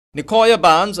Nykoya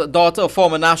Barnes, daughter of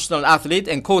former national athlete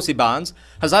Nkosi Barnes,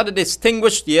 has had a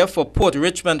distinguished year for Port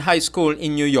Richmond High School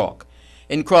in New York.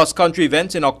 In cross-country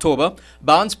events in October,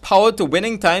 Barnes powered to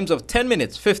winning times of 10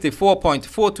 minutes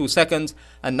 54.42 seconds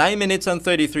and 9 minutes and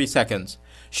 33 seconds.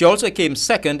 She also came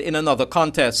second in another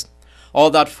contest. All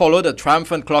that followed a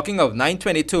triumphant clocking of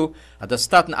 9:22 at the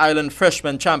Staten Island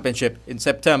Freshman Championship in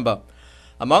September.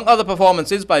 Among other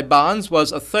performances by Barnes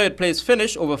was a third-place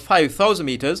finish over 5,000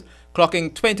 meters,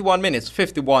 clocking 21 minutes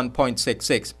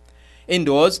 51.66.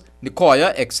 Indoors,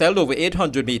 Nykoya excelled over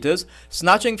 800 meters,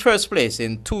 snatching first place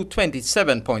in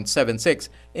 2:27.76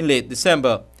 in late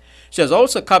December. She has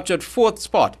also captured fourth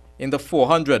spot in the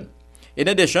 400. In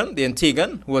addition, the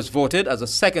Antiguan, who was voted as a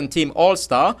second-team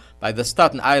All-Star by the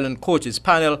Staten Island coaches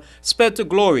panel, sped to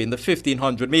glory in the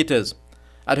 1,500 meters.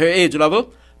 At her age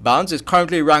level, Barnes is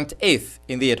currently ranked 8th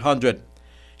in the 800.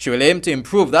 She will aim to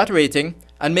improve that rating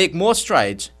and make more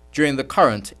strides during the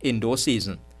current indoor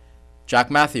season.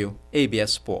 Jack Matthew,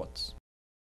 ABS Sports.